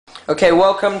Okay,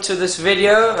 welcome to this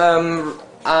video.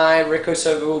 I, Rico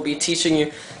Silva, will be teaching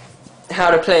you how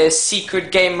to play a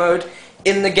secret game mode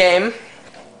in the game.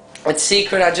 It's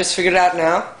secret, I just figured it out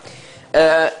now.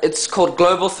 It's called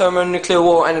Global Thermonuclear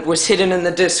War, and it was hidden in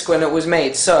the disk when it was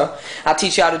made. So, I'll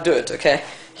teach you how to do it, okay?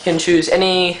 You can choose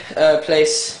any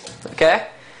place, okay?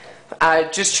 I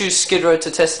just choose Skid Row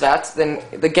to test that. Then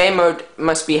the game mode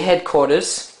must be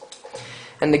headquarters.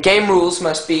 And the game rules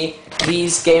must be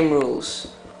these game rules.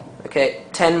 Okay,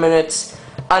 10 minutes,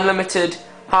 unlimited,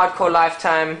 hardcore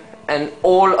lifetime, and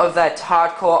all of that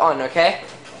hardcore on, okay?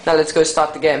 Now let's go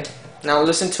start the game. Now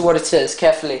listen to what it says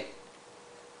carefully.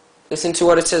 Listen to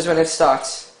what it says when it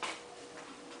starts.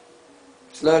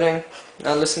 It's loading.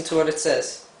 Now listen to what it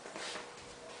says.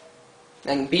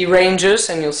 And be Rangers,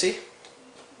 and you'll see.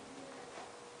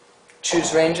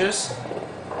 Choose Rangers.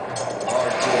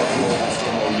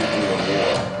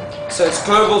 So it's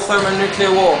Global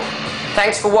Thermonuclear War.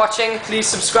 Thanks for watching. Please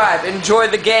subscribe. Enjoy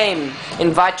the game.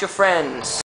 Invite your friends.